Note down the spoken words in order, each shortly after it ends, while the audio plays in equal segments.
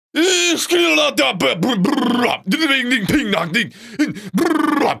I'm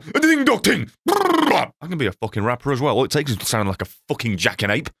gonna be a fucking rapper as well. All it takes is to sound like a fucking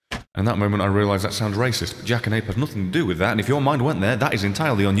jackanape. And that moment I realised that sounds racist. Jackanape has nothing to do with that, and if your mind went there, that is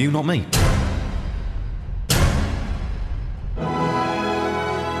entirely on you, not me.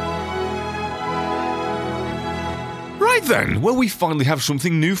 Right then, well we finally have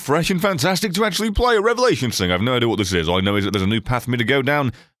something new, fresh and fantastic to actually play, a Revelations thing. I have no idea what this is. All I know is that there's a new path for me to go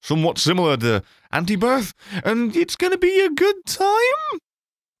down, somewhat similar to Anti-Birth, and it's gonna be a good time?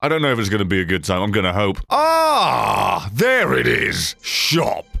 I don't know if it's gonna be a good time, I'm gonna hope. Ah, there it is!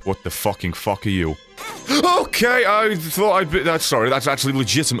 Shop! What the fucking fuck are you? Okay, I thought I'd be- sorry, that's actually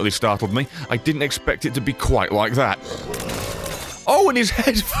legitimately startled me. I didn't expect it to be quite like that. Oh, and his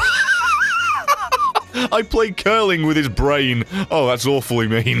head- I played curling with his brain. Oh, that's awfully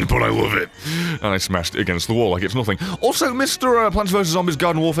mean, but I love it. And I smashed it against the wall like it's nothing. Also, Mr. Plants vs. Zombies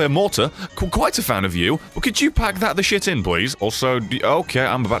Garden Warfare Mortar, quite a fan of you, but could you pack that the shit in, please? Also, okay,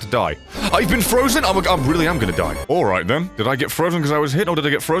 I'm about to die. I've been frozen? I really am gonna die. Alright then, did I get frozen because I was hit, or did I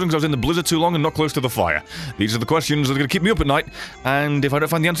get frozen because I was in the blizzard too long and not close to the fire? These are the questions that are gonna keep me up at night, and if I don't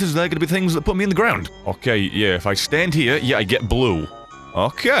find the answers, they're gonna be things that put me in the ground. Okay, yeah, if I stand here, yeah, I get blue.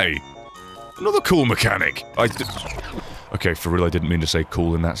 Okay. Another cool mechanic. Okay, for real, I didn't mean to say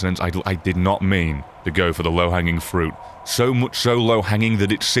cool in that sense. I did not mean to go for the low-hanging fruit. So much so low-hanging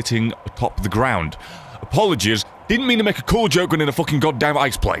that it's sitting atop the ground. Apologies, didn't mean to make a cool joke when in a fucking goddamn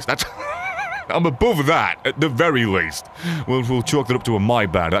ice place. That's... I'm above that, at the very least. We'll chalk that up to a my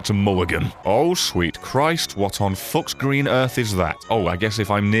bad, that's a mulligan. Oh, sweet Christ, what on fuck's green earth is that? Oh, I guess if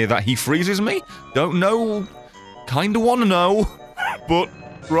I'm near that, he freezes me? Don't know. Kinda wanna know. But...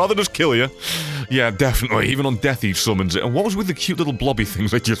 rather just kill you. Yeah, definitely. Even on death he summons it. And what was with the cute little blobby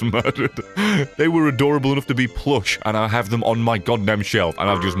things I just murdered? They were adorable enough to be plush, and I have them on my goddamn shelf, and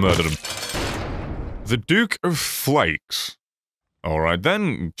I've just murdered them. The Duke of Flakes. Alright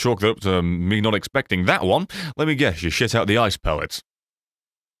then, chalk that up to me not expecting that one. Let me guess, you shit out the ice pellets.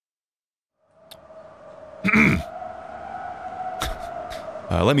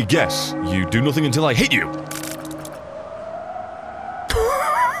 Let me guess, you do nothing until I hit you.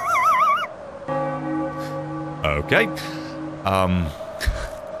 Okay. I'm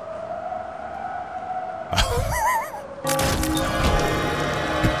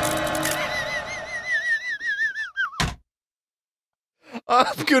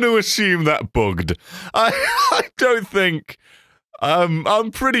gonna assume that bugged. I don't think...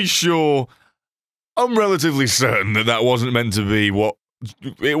 I'm pretty sure... I'm relatively certain that that wasn't meant to be what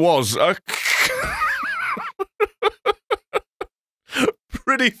it was.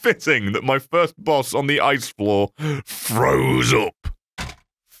 Pretty fitting that my first boss on the ice floor froze up.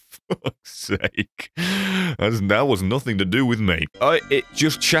 Fuck's sake. That was nothing to do with me. It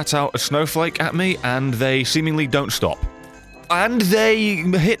just shat out a snowflake at me, and they seemingly don't stop. And they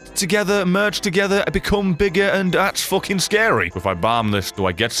hit together, merge together, become bigger, and that's fucking scary. If I bomb this, do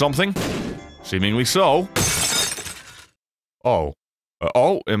I get something? Seemingly so. Oh.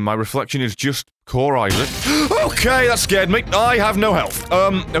 And my reflection is just Core Isaac. Okay, that scared me. I have no health.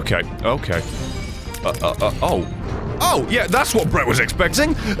 Okay. Oh, yeah, that's what Brett was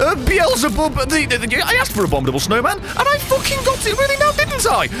expecting. Beelzebub, I asked for a abominable snowman, and I fucking got it really now, didn't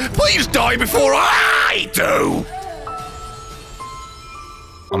I? Please die before I do!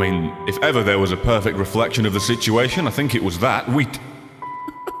 I mean, if ever there was a perfect reflection of the situation, I think it was that. We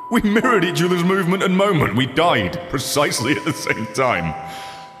mirrored each other's movement and moment. We died precisely at the same time.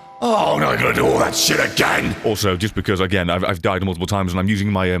 Oh, now I'm gonna do all that shit again! Also, just because, again, I've died multiple times and I'm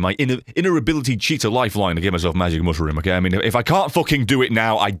using my my inner ability cheater lifeline to get myself magic mushroom, okay? I mean, if I can't fucking do it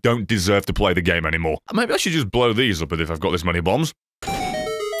now, I don't deserve to play the game anymore. Maybe I should just blow these up if I've got this many bombs.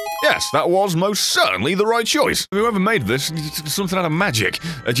 Yes, that was most certainly the right choice. Whoever made this, something out of magic.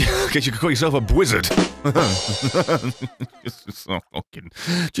 I guess you could call yourself a blizzard.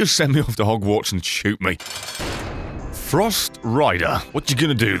 Just send me off to Hogwarts and shoot me. Frost Rider. What you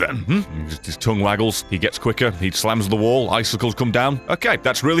gonna do then? His tongue waggles, he gets quicker, he slams the wall, icicles come down. Okay,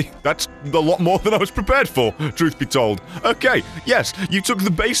 that's a lot more than I was prepared for, truth be told. Okay, yes, you took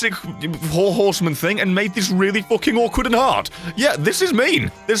the basic horseman thing and made this really fucking awkward and hard. Yeah, this is mean.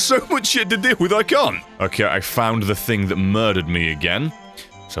 There's so much shit to deal with, I can't. Okay, I found the thing that murdered me again.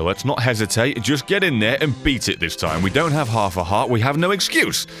 So let's not hesitate, just get in there and beat it this time. We don't have half a heart, we have no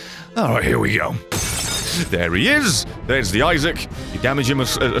excuse. Alright, here we go. There he is. There's the Isaac. You damage him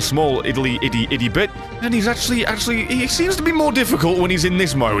a small itty bit, and he's actually he seems to be more difficult when he's in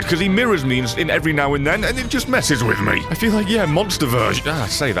this mode because he mirrors me in every now and then, and it just messes with me. I feel like, yeah, monster version. I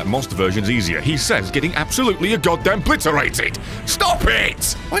say that monster version's easier. He says getting absolutely a goddamn obliterated. Stop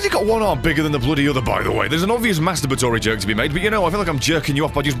it! Why's he got one arm bigger than the bloody other, by the way? There's an obvious masturbatory joke to be made, but you know, I feel like I'm jerking you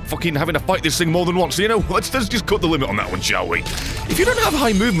off by just fucking having to fight this thing more than once. So, you know, let's just cut the limit on that one, shall we? If you don't have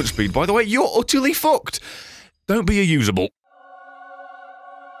high movement speed, by the way, you're utterly fucked. Don't be a usable.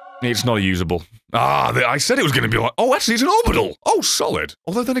 It's not a usable. Ah, I said it was going to be like... Oh, actually, it's an orbital! Oh, solid.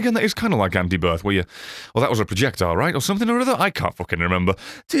 Although, then again, that is kind of like Anti-Birth, where you... Well, that was a projectile, right? Or something or other? I can't fucking remember.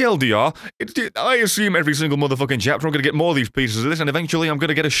 TLDR, I assume every single motherfucking chapter I'm going to get more of these pieces of this, and eventually I'm going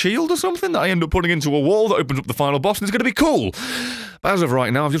to get a shield or something that I end up putting into a wall that opens up the final boss, and it's going to be cool. But as of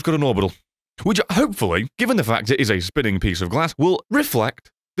right now, I've just got an orbital. Which, hopefully, given the fact it is a spinning piece of glass, will reflect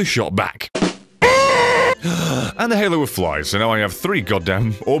the shot back. And the halo of flies, so now I have 3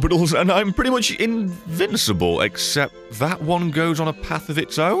 goddamn orbitals, and I'm pretty much invincible, except that one goes on a path of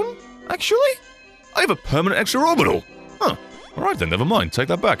its own? Actually? I have a permanent extra orbital! Huh. Alright then, never mind, take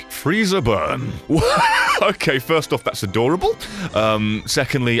that back. Freezer burn. Okay, first off, that's adorable.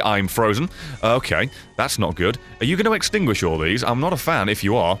 Secondly, I'm frozen. Okay, that's not good. Are you going to extinguish all these? I'm not a fan if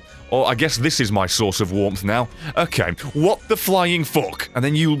you are. Or I guess this is my source of warmth now. Okay, what the flying fuck? And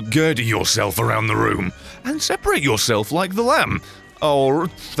then you girder yourself around the room and separate yourself like the lamb. Oh,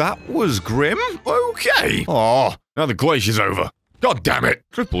 that was grim? Okay. Oh, now the glacier's over. God damn it!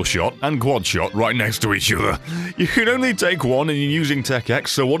 Triple shot and quad shot right next to each other. You can only take one and you're using Tech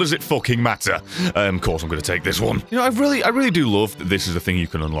X, so what does it fucking matter? Of course I'm gonna take this one. You know, I really do love that this is a thing you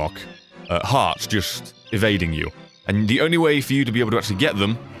can unlock. Hearts just evading you. And the only way for you to be able to actually get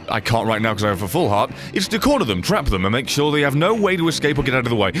them, I can't right now because I have a full heart, is to corner them, trap them, and make sure they have no way to escape or get out of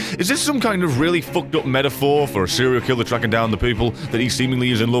the way. Is this some kind of really fucked up metaphor for a serial killer tracking down the people that he seemingly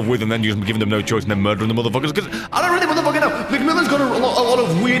is in love with and then just giving them no choice and then murdering the motherfuckers? Because I don't really motherfucking know. Mcmillen's got a lot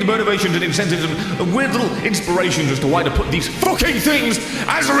of weird motivations and incentives and weird little inspirations as to why to put these fucking things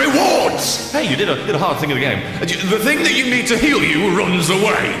as rewards! Hey, you did a hard thing of the game. The thing that you need to heal you runs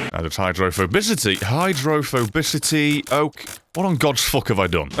away! And it's hydrophobicity. Hydrophobicity, okay. What on God's fuck have I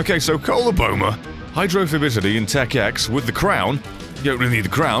done? Okay, so Coloboma, hydrophobicity and Tech X with the crown. You don't really need the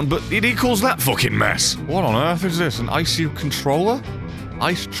crown, but it equals that fucking mess. What on earth is this? An ICU controller?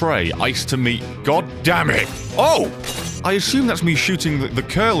 Ice tray, ice to meat. God damn it! Oh! I assume that's me shooting the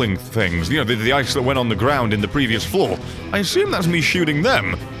curling things, you know, the ice that went on the ground in the previous floor. I assume that's me shooting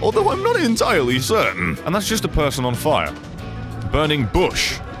them, although I'm not entirely certain. And that's just a person on fire. Burning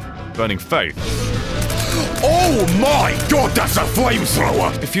bush. Burning faith. Oh my god, that's a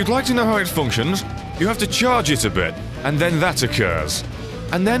flamethrower! If you'd like to know how it functions, you have to charge it a bit, and then that occurs.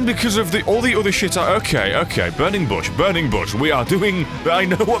 And then because of all the other shit okay, burning bush, we are doing, I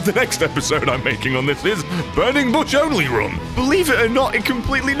know what the next episode I'm making on this is, burning bush only run. Believe it or not, it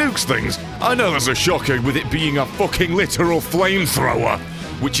completely nukes things. I know that's a shocker with it being a fucking literal flamethrower,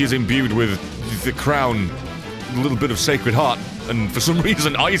 which is imbued with the crown, a little bit of Sacred Heart, and for some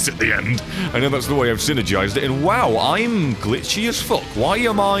reason ice at the end. I know that's the way I've synergized it, and wow, I'm glitchy as fuck. Why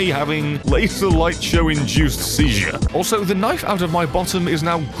am I having laser light show induced seizure? Also, the knife out of my bottom is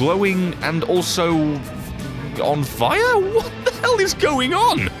now glowing and also on fire? What the hell is going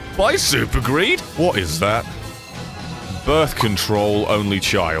on? By Super Greed? What is that? Birth control only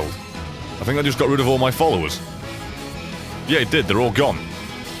child. I think I just got rid of all my followers. Yeah, it did, they're all gone.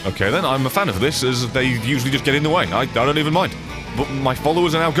 Okay then, I'm a fan of this, as they usually just get in the way. I don't even mind. But my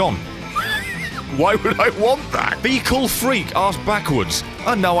followers are now gone. Why would I want that? Fecal freak, arse backwards.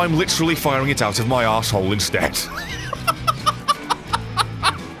 And now I'm literally firing it out of my arsehole instead.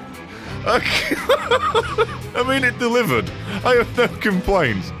 Okay. I mean, it delivered. I have no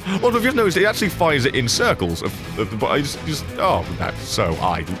complaints. Well, if you've noticed, it actually fires it in circles. Oh, that's so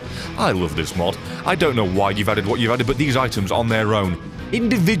I love this mod. I don't know why you've added what you've added, but these items on their own.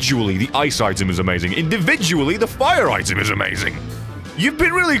 Individually, the ice item is amazing. Individually, the fire item is amazing. You've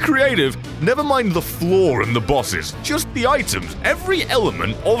been really creative. Never mind the floor and the bosses. Just the items. Every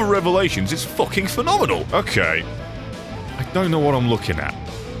element of Revelations is fucking phenomenal. Okay. I don't know what I'm looking at.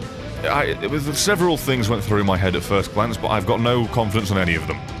 Several things went through my head at first glance, but I've got no confidence on any of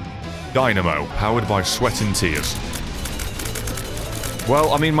them. Dynamo, powered by sweat and tears.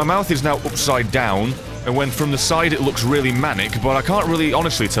 Well, I mean, my mouth is now upside down, and when from the side it looks really manic, but I can't really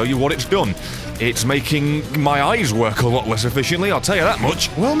honestly tell you what it's done. It's making my eyes work a lot less efficiently, I'll tell you that much.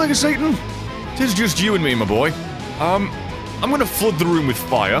 Well, Mega Satan, 'tis just you and me, my boy. I'm gonna flood the room with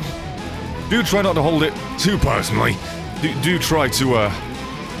fire. Do try not to hold it too personally. Do try to, I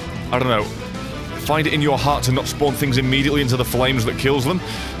don't know, find it in your heart to not spawn things immediately into the flames that kills them.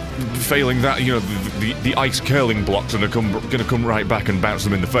 Failing that, you know, the ice curling blocks are gonna come right back and bounce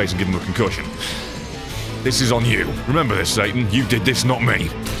them in the face and give them a concussion. This is on you. Remember this, Satan. You did this, not me.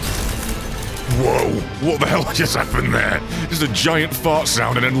 Whoa, what the hell just happened there? Just a giant fart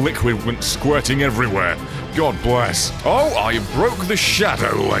sound and then liquid went squirting everywhere. God bless. Oh, I broke the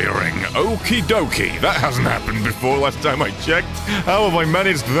shadow layering. Okie dokie. That hasn't happened before last time I checked. How have I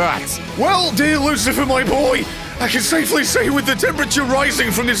managed that? Well, dear Lucifer, my boy, I can safely say with the temperature rising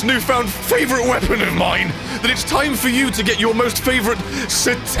from this newfound favorite weapon of mine that it's time for you to get your most favorite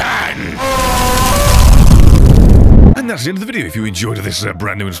Satan. And that's the end of the video. If you enjoyed this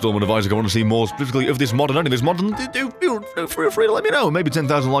brand new installment of Isaac, I want to see more specifically of this mod and only this mod, do feel free to let me know. Maybe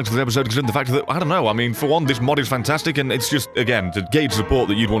 10,000 likes for the episode, considering the fact that, I don't know, I mean, for one, this mod is fantastic, and it's just, again, to gauge support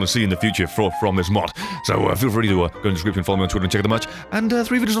that you'd want to see in the future from this mod. So feel free to go in the description, follow me on Twitter and check out the merch. And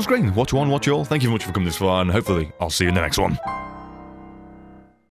 3 videos on screen. Watch one, watch all. Thank you very much for coming this far, and hopefully I'll see you in the next one.